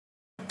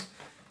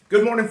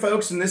Good morning,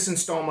 folks. In this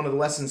installment of the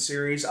lesson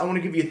series, I want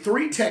to give you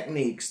 3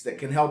 techniques that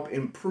can help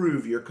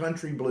improve your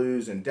country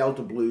blues and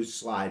Delta blues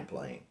slide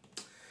playing.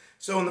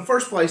 So in the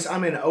first place,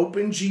 I'm in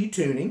open G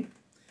tuning,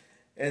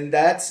 and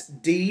that's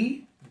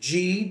D,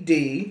 G,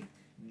 D,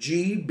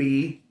 G,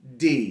 B,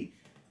 D.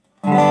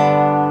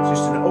 It's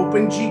just an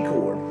open G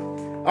chord.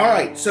 All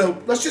right,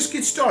 so let's just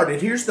get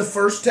started. Here's the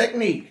first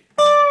technique.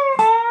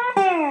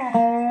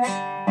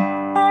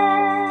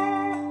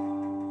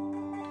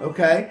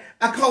 Okay,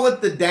 I call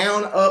it the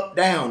down, up,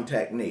 down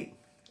technique.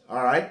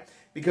 All right,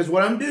 because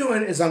what I'm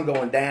doing is I'm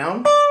going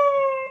down,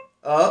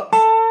 up,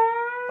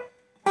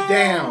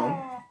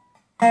 down.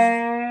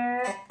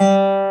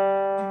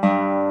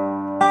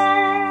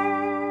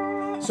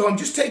 So I'm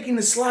just taking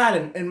the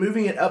slide and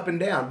moving it up and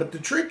down. But the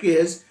trick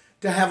is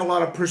to have a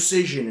lot of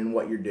precision in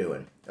what you're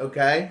doing.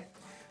 Okay,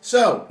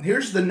 so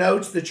here's the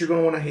notes that you're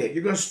going to want to hit.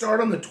 You're going to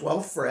start on the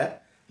 12th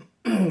fret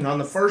on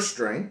the first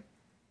string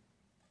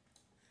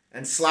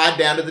and slide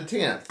down to the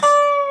 10th.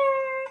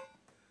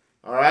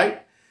 All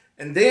right?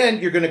 And then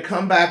you're going to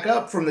come back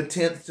up from the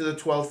 10th to the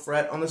 12th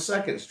fret on the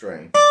second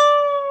string.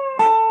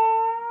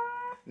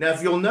 Now,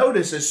 if you'll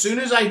notice, as soon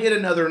as I hit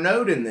another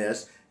note in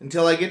this,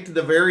 until I get to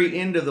the very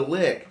end of the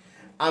lick,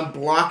 I'm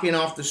blocking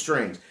off the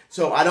strings.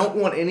 So I don't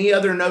want any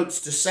other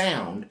notes to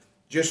sound,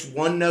 just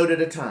one note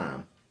at a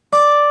time.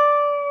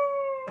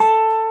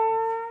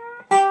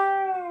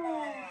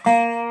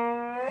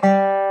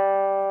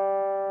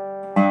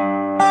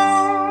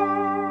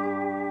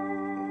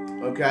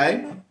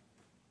 Okay?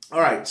 All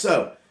right,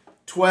 so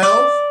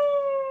 12,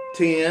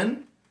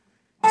 10,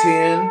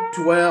 10,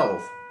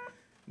 12.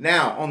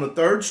 Now, on the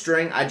third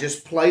string, I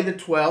just play the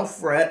 12th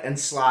fret and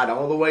slide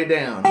all the way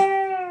down.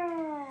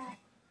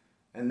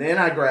 And then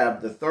I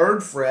grab the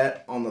 3rd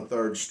fret on the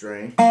 3rd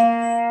string,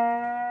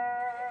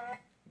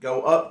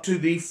 go up to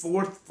the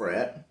 4th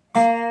fret,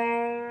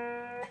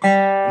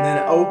 and then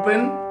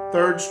open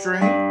 3rd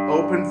string,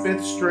 open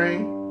 5th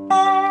string,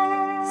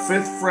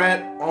 5th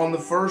fret on the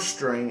 1st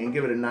string, and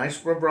give it a nice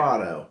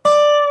vibrato.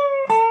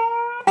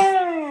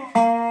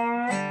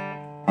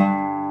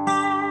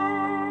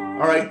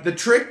 All right, the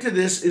trick to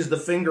this is the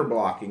finger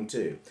blocking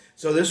too.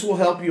 So this will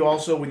help you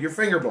also with your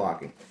finger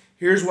blocking.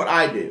 Here's what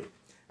I do.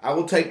 I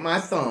will take my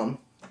thumb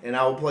and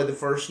I will play the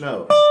first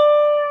note.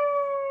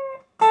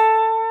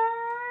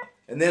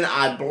 And then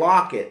I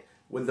block it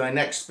with my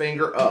next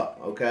finger up,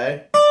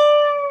 okay?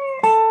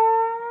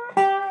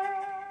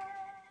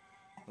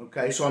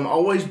 Okay, so I'm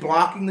always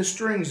blocking the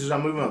strings as I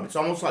move up. It's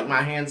almost like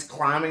my hand's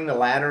climbing the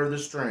ladder of the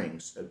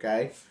strings,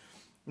 okay?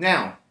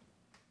 Now,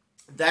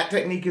 that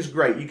technique is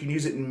great. You can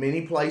use it in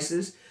many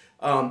places.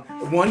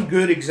 One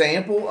good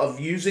example of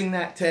using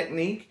that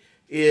technique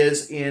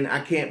is in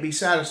I Can't Be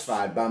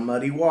Satisfied by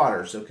Muddy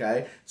Waters,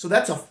 okay? So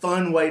that's a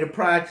fun way to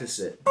practice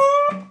it.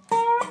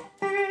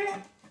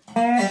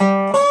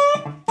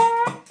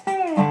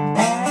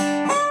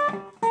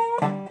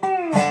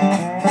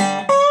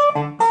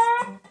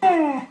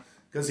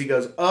 Because he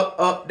goes up,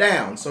 up,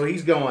 down. So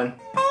he's going.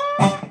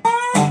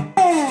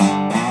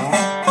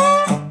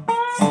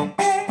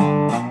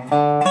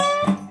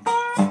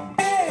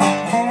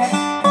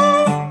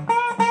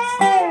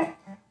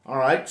 All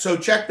right, so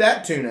check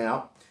that tune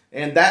out.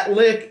 And that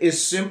lick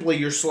is simply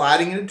you're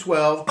sliding into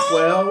 12,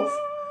 12,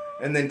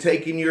 and then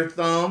taking your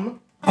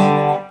thumb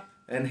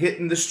and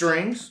hitting the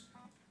strings.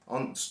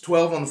 On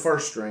 12 on the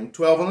first string,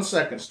 12 on the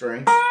second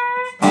string.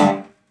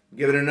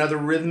 Give it another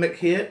rhythmic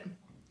hit.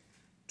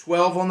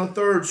 12 on the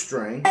 3rd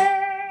string.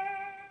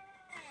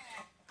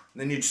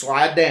 Then you'd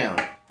slide down.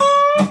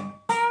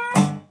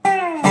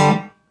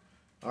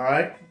 All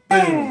right,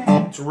 boom.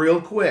 It's real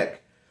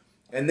quick.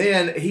 And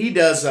then he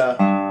does a...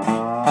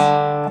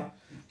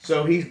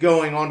 So he's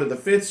going onto the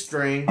 5th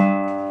string,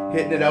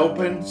 hitting it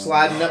open,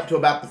 sliding up to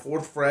about the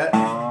 4th fret,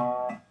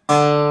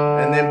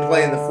 and then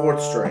playing the 4th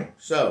string.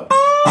 So.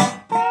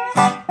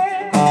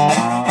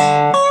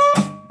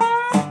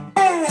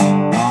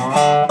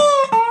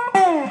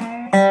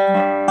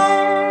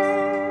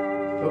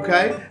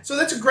 Okay, so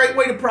that's a great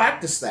way to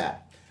practice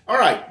that. All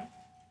right,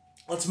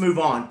 let's move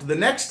on. The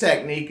next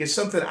technique is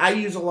something I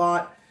use a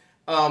lot.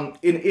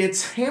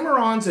 It's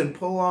hammer-ons and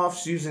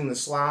pull-offs using the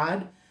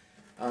slide.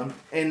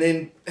 And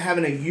then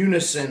having a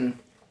unison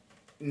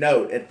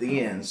note at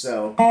the end.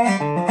 So,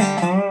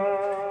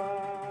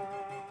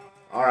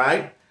 all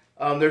right.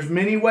 There's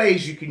many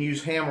ways you can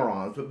use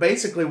hammer-ons, but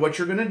basically what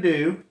you're going to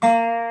do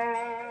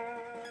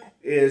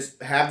is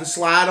have the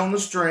slide on the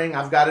string.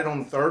 I've got it on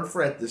the 3rd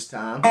fret this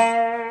time,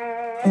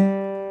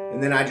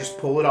 and then I just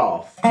pull it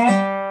off.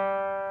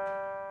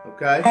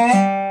 Okay,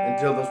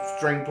 until the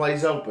string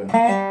plays open.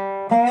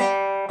 I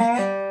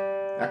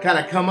kind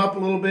of come up a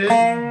little bit.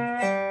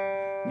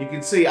 You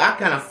can see I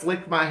kind of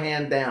flick my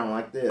hand down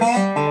like this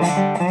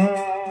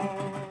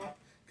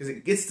because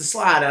it gets the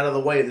slide out of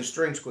the way of the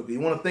strings quickly. You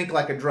want to think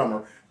like a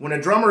drummer. When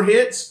a drummer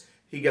hits,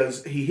 he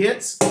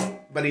hits,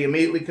 but he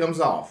immediately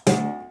comes off.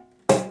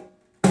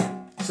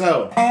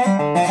 So,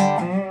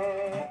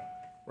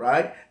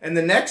 right? And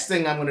the next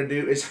thing I'm going to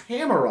do is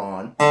hammer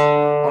on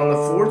the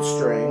 4th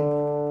string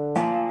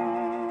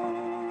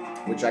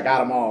which I got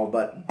them all,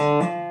 but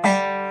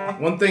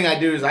one thing I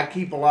do is I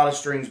keep a lot of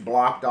strings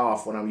blocked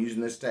off when I'm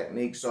using this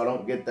technique so I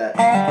don't get that.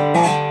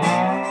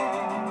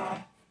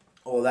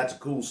 Oh, that's a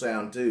cool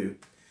sound too.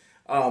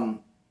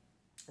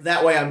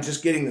 That way I'm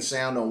just getting the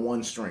sound on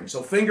one string.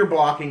 So finger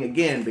blocking,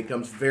 again,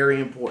 becomes very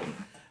important.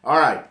 All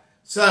right,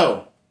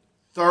 so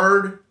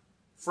 3rd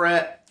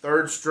fret,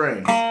 3rd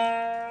string.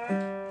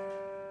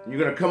 You're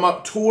going to come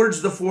up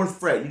towards the 4th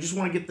fret. You just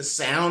want to get the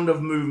sound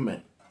of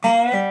movement.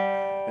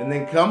 And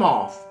then come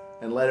off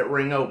and let it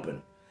ring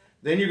open.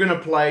 Then you're going to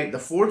play the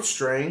 4th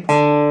string,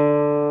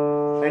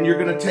 and you're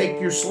going to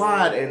take your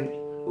slide and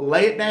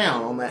lay it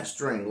down on that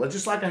string,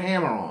 just like a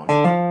hammer-on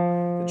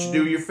that you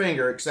do with your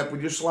finger, except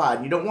with your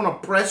slide. You don't want to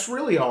press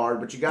really hard,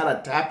 but you got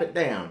to tap it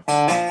down.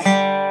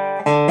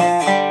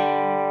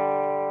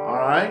 All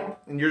right,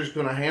 and you're just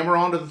going to hammer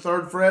onto the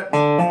 3rd fret,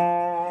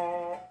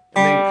 and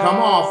then come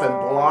off and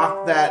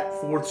block that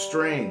 4th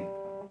string.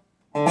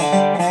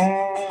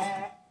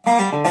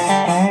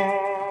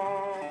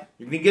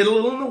 You're going to get a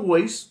little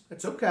noise.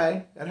 That's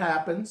okay. That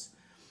happens.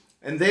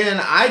 And then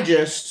I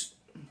just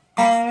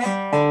play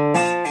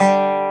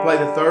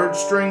the 3rd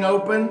string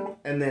open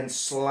and then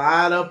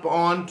slide up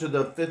onto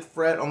the 5th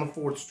fret on the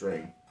 4th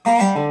string.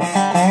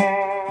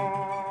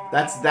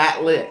 That's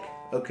that lick,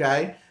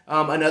 okay?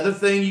 Another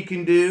thing you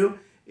can do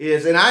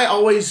is, and I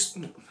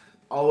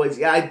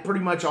I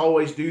pretty much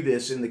always do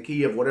this in the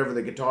key of whatever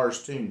the guitar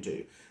is tuned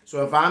to.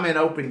 So if I'm in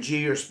open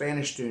G or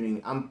Spanish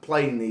tuning, I'm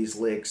playing these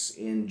licks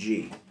in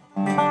G.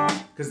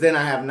 Because then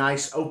I have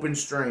nice open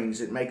strings.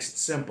 It makes it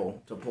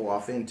simple to pull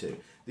off into.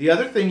 The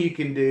other thing you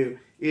can do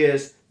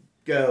is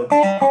go.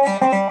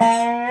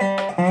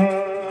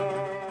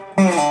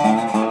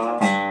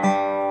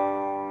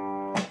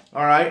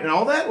 All right, and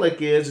all that lick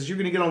is you're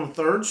going to get on the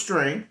 3rd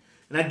string.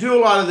 And I do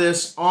a lot of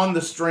this on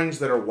the strings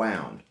that are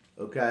wound,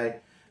 okay?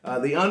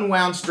 The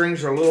unwound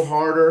strings are a little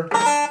harder.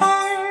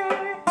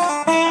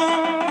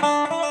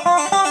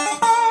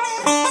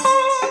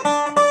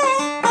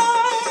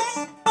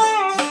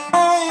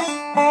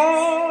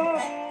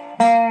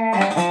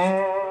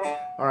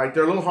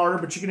 They're a little harder,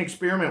 but you can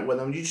experiment with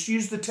them. You just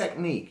use the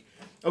technique.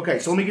 Okay,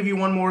 so let me give you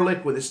one more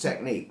lick with this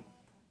technique.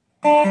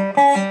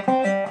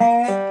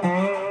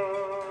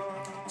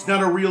 It's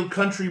not a real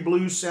country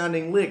blues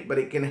sounding lick, but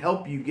it can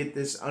help you get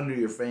this under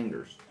your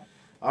fingers.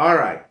 All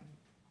right.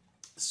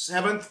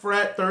 7th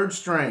fret, 3rd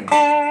string.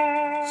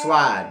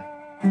 Slide.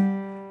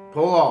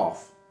 Pull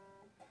off.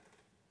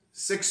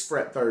 6th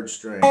fret, 3rd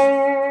string.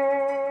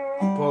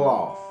 Pull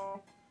off.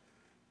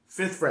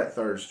 5th fret,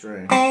 3rd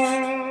string.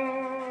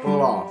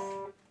 Pull off.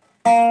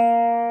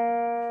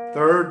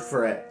 3rd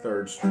fret,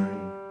 3rd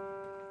string,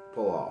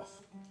 pull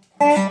off.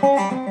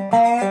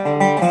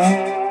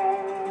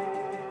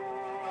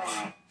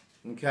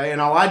 Okay, and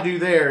all I do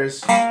there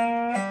is,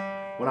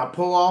 when I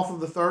pull off of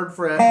the 3rd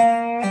fret,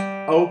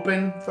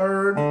 open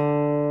 3rd,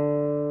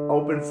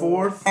 open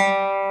 4th,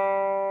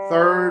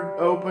 3rd,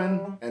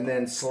 open, and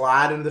then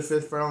slide into the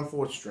 5th fret on the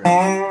 4th string,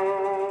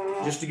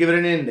 just to give it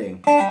an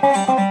ending.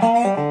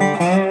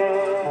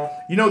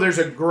 You know, there's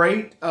a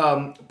great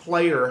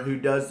player who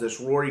does this,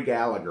 Rory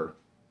Gallagher.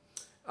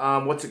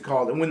 What's it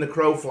called? When the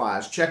Crow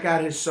Flies. Check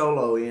out his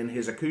solo in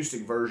his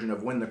acoustic version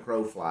of When the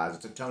Crow Flies.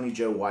 It's a Tony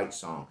Joe White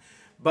song.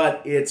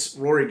 But it's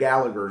Rory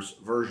Gallagher's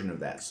version of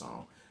that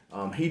song.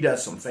 He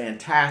does some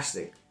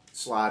fantastic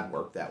slide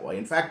work that way.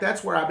 In fact,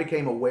 that's where I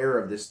became aware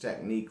of this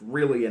technique,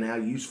 really, and how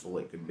useful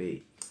it could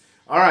be.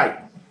 All right.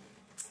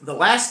 The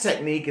last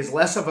technique is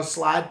less of a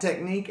slide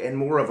technique and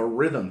more of a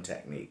rhythm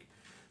technique.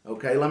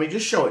 Okay, let me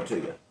just show it to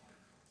you.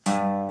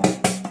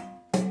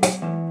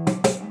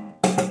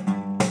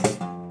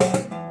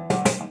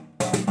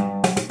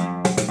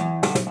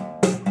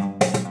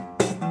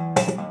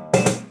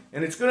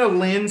 And it's going to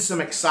lend some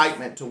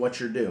excitement to what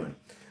you're doing.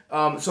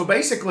 So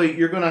basically,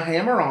 you're going to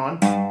hammer on.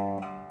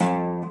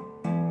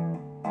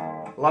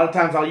 A lot of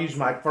times I'll use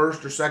my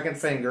 1st or 2nd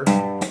finger.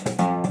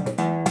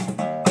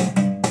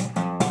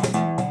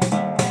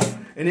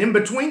 And in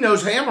between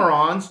those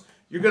hammer-ons,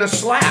 you're going to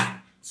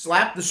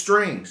slap the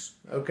strings,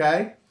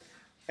 okay?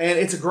 And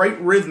it's a great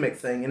rhythmic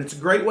thing, and it's a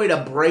great way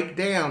to break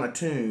down a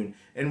tune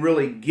and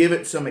really give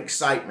it some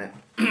excitement,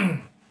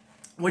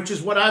 which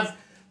is what I've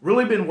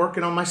really been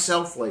working on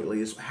myself lately,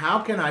 is how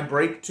can I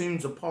break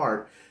tunes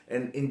apart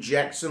and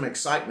inject some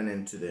excitement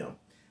into them.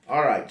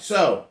 All right,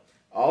 so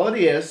all it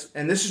is,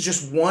 and this is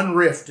just one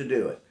riff to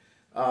do it,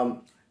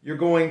 you're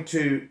going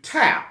to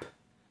tap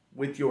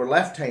with your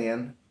left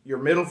hand, your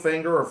middle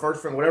finger or 1st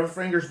finger, whatever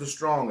finger's the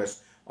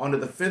strongest, onto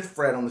the 5th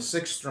fret on the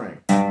 6th string.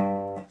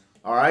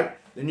 All right?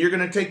 Then you're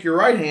going to take your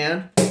right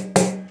hand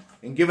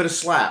and give it a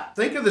slap.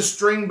 Think of the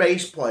string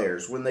bass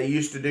players when they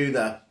used to do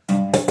the...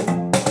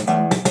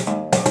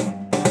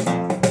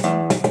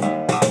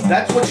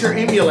 That's what you're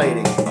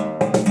emulating.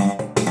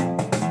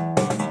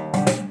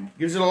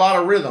 Gives it a lot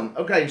of rhythm.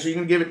 Okay, so you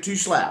can give it 2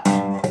 slaps.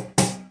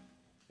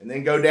 And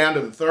then go down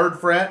to the 3rd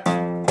fret,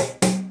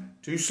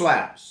 2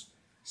 slaps.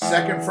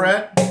 2nd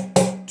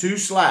fret, 2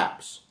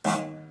 slaps.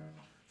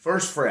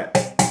 1st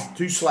fret,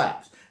 2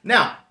 slaps.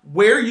 Now,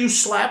 where you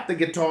slap the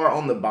guitar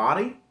on the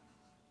body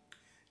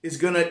is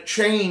going to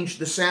change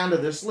the sound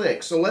of this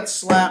lick. So let's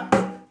slap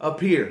up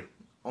here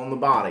on the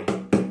body.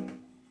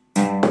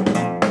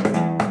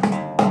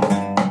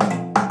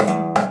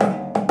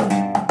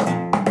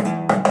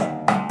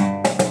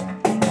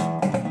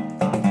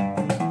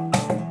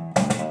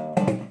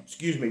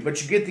 Excuse me,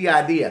 but you get the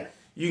idea.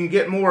 You can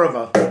get more of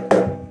a,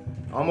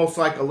 almost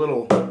like a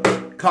little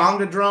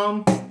conga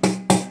drum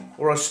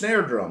or a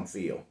snare drum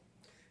feel.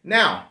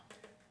 Now,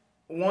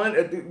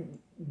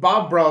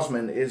 Bob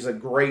Brosman is a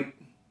great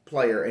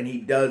player, and he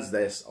does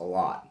this a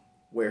lot,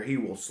 where he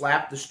will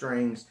slap the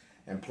strings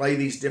and play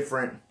these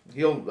different,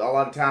 a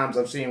lot of times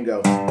I've seen him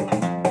go.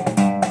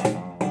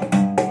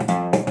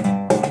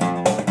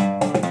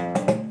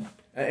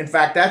 In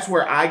fact, that's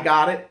where I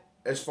got it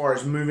as far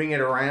as moving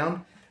it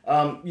around.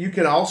 You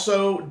can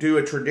also do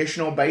a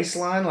traditional bass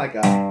line, like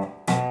a...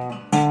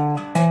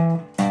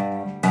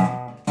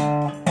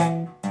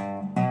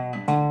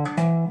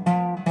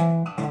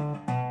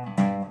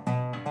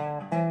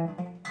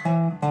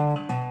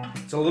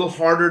 It's a little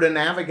harder to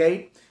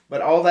navigate,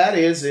 but all that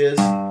is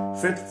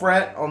 5th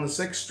fret on the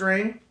 6th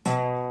string,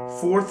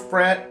 4th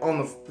fret on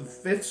the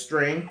 5th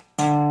string,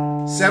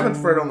 7th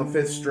fret on the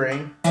 5th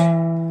string,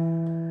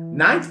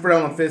 9th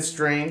fret on the 5th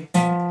string,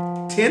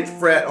 10th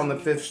fret on the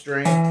 5th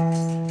string,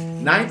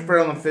 9th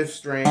fret on the 5th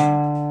string,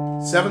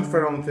 7th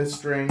fret on the 5th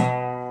string,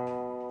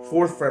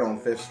 4th fret on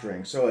the 5th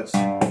string. So it's...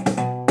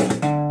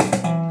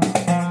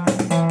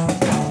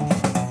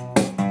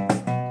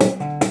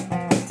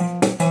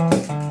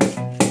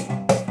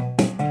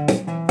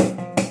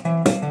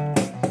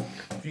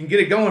 get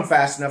it going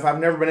fast enough. I've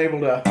never been able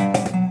to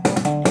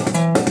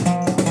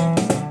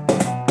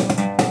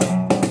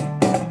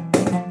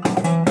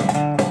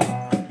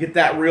get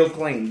that real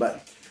clean,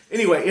 but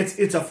anyway,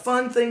 it's a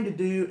fun thing to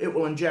do. It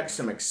will inject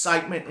some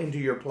excitement into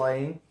your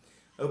playing,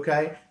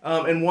 okay?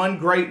 And one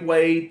great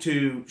way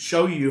to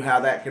show you how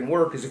that can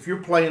work is if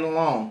you're playing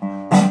along.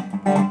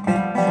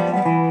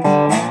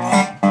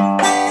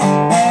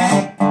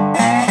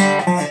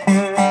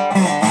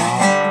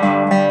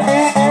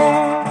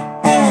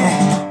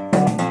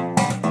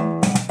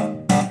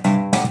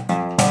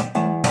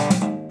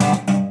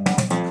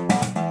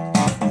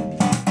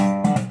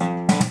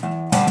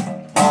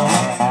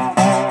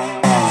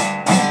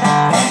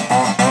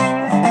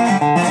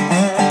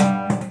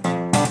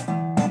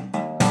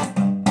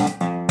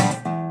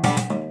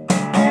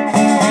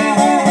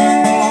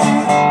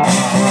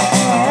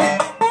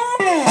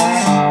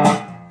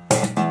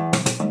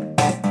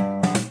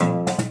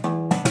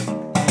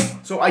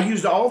 So I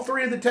used all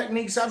three of the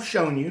techniques I've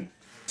shown you.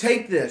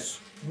 Take this,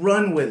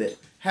 run with it,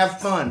 have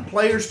fun.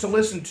 Players to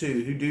listen to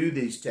who do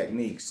these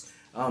techniques.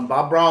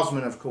 Bob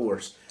Brosman, of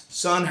course,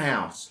 Son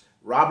House,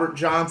 Robert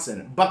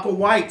Johnson. Bucka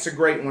White's a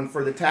great one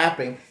for the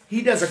tapping.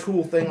 He does a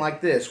cool thing like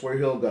this where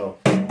he'll go.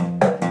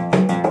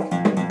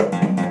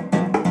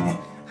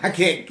 I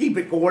can't keep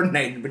it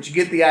coordinated, but you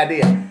get the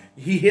idea.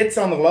 He hits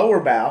on the lower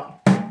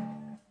bout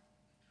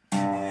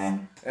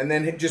and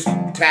then it just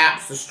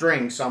taps the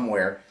string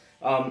somewhere.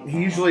 He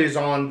usually is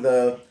on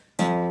the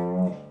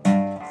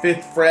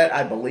 5th fret,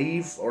 I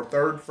believe, or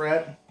 3rd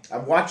fret.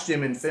 I've watched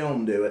him in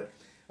film do it.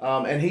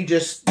 And he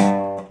just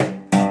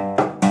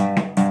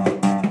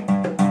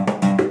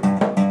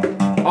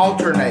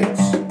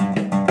alternates.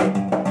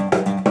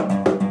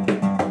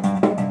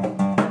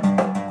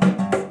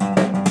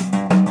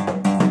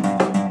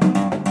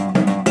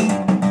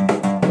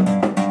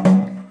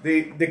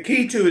 The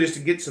key to it is to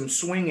get some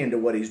swing into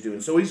what he's doing.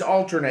 So he's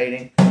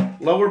alternating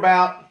lower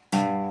bout,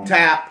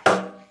 tap,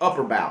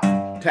 upper bout,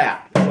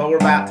 tap, lower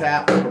bout,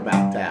 tap, upper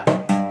bout, tap.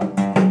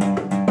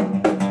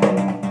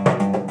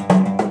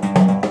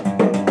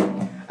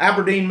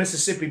 Aberdeen,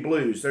 Mississippi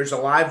Blues. There's a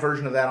live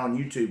version of that on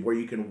YouTube where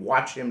you can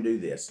watch him do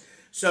this.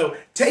 So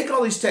take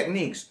all these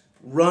techniques,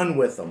 run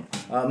with them.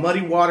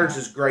 Muddy Waters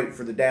is great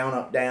for the down,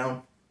 up,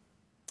 down.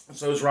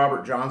 So is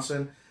Robert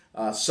Johnson.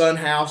 Son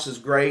House is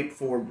great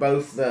for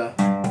both the...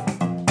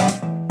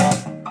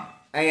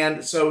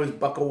 And so is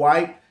Bucka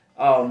White.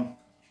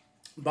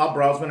 Bob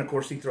Brosman, of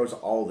course, he throws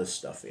all this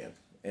stuff in.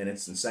 And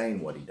it's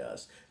insane what he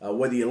does.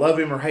 Whether you love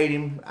him or hate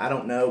him, I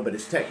don't know. But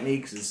his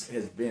techniques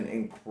has been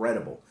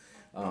incredible.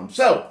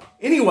 So,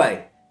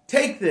 anyway,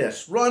 take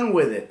this. Run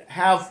with it.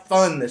 Have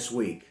fun this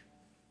week.